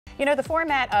You know, the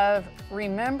format of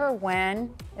Remember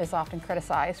When is often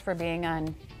criticized for being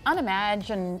an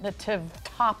unimaginative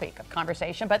topic of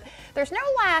conversation, but there's no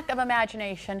lack of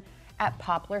imagination at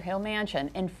Poplar Hill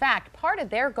Mansion. In fact, part of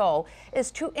their goal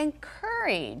is to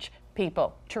encourage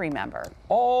people to remember.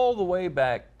 All the way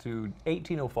back to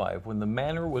 1805 when the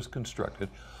manor was constructed.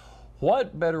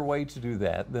 What better way to do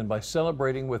that than by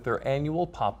celebrating with their annual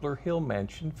Poplar Hill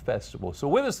Mansion Festival? So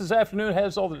with us this afternoon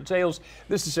has all the details.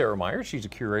 This is Sarah Myers. She's a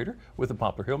curator with the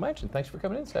Poplar Hill Mansion. Thanks for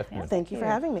coming in this afternoon. Yeah, thank you for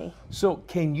having me. So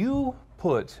can you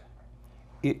put,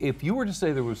 if you were to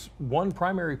say there was one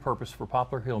primary purpose for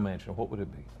Poplar Hill Mansion, what would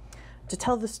it be? To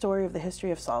tell the story of the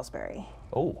history of Salisbury.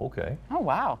 Oh, okay. Oh,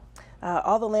 wow.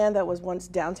 All the land that was once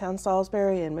downtown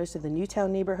Salisbury and most of the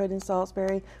Newtown neighborhood in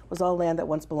Salisbury was all land that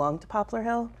once belonged to Poplar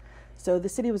Hill. So the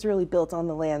city was really built on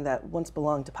the land that once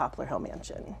belonged to Poplar Hill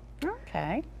Mansion.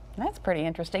 Okay, that's pretty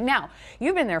interesting. Now,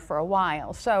 you've been there for a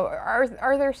while, so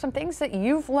are there some things that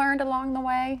you've learned along the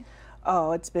way?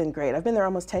 Oh, it's been great. I've been there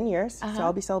almost 10 years, so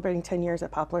I'll be celebrating 10 years at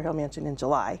Poplar Hill Mansion in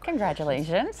July.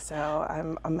 Congratulations. So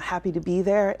I'm happy to be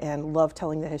there and love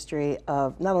telling the history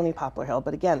of not only Poplar Hill,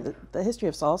 but again, the history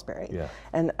of Salisbury. Yeah.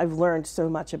 And I've learned so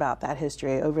much about that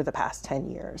history over the past 10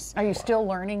 years. Are you still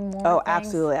learning more Oh, things?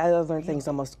 absolutely. I learn things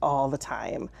almost all the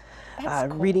time.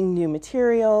 That's cool. Reading new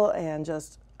material and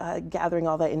just gathering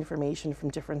all that information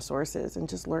from different sources and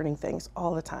just learning things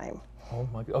all the time. Oh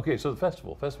my God. Okay, so the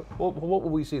festival. What will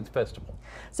we see at the festival?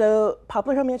 So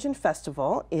Poplar Hill Mansion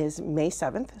Festival is May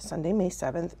 7th, Sunday, May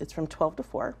 7th. It's from 12 to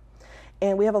 4.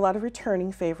 And we have a lot of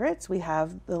returning favorites. We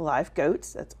have the live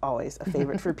goats. That's always a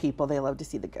favorite for people. They love to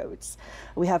see the goats.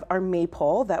 We have our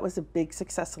maypole. That was a big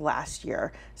success last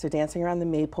year. So dancing around the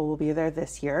maypole will be there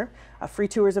this year. Free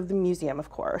tours of the museum, of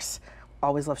course.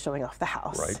 Always love showing off the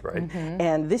house. Right.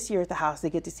 And this year at the house,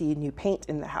 they get to see new paint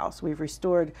in the house. We've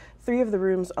restored 3 of the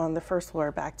rooms on the first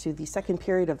floor back to the second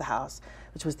period of the house,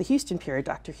 which was the Houston period.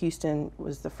 Dr. Houston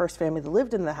was the first family that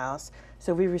lived in the house,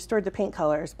 so we restored the paint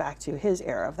colors back to his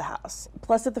era of the house.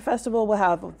 Plus at the festival, we'll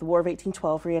have the War of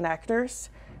 1812 reenactors.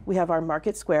 We have our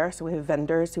market square, so we have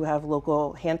vendors who have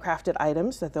local handcrafted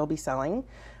items that they'll be selling.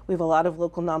 We have a lot of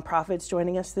local nonprofits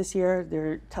joining us this year.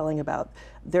 They're telling about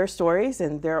their stories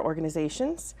and their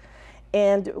organizations.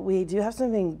 And we do have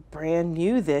something brand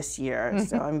new this year,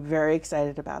 so I'm very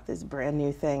excited about this brand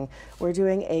new thing. We're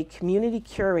doing a community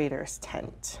curators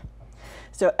tent.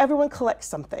 So everyone collects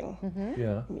something.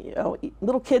 Yeah. You know,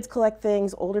 little kids collect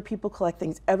things, older people collect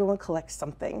things, everyone collects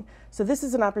something. So this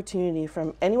is an opportunity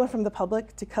from anyone from the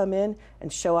public to come in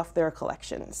and show off their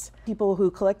collections. People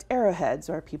who collect arrowheads,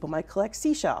 or people might collect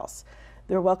seashells,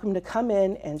 they're welcome to come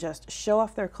in and just show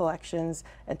off their collections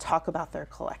and talk about their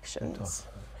collections.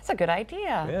 That's a good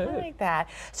idea. Yeah, I like that.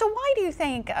 So why do you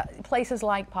think places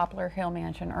like Poplar Hill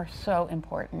Mansion are so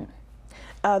important?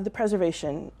 The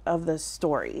preservation of the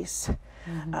stories.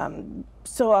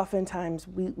 So oftentimes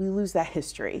we lose that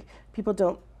history. People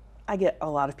don't, I get a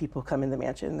lot of people come in the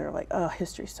mansion and they're like, oh,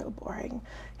 history's so boring.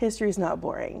 History is not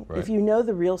boring. Right. If you know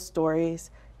the real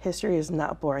stories, history is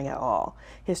not boring at all.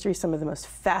 History is some of the most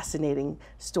fascinating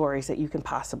stories that you can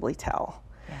possibly tell.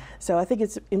 Yeah. So I think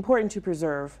it's important to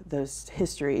preserve those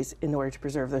histories in order to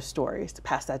preserve those stories, to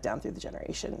pass that down through the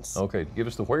generations. Okay, give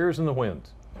us the wheres and the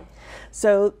whens.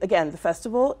 So again, the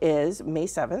festival is May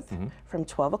 7th from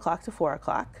 12 o'clock to 4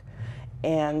 o'clock.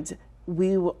 And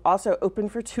we will also open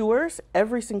for tours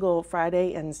every single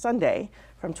Friday and Sunday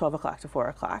from 12 o'clock to 4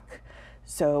 o'clock.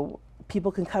 So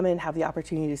people can come in and have the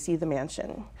opportunity to see the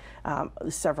mansion,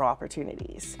 several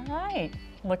opportunities. All right,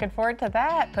 looking forward to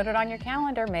that. Put it on your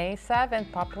calendar, May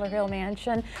 7th, Poplar Hill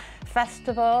Mansion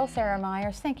Festival. Sarah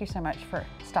Myers, thank you so much for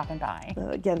stopping by.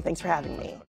 Again, thanks for having me.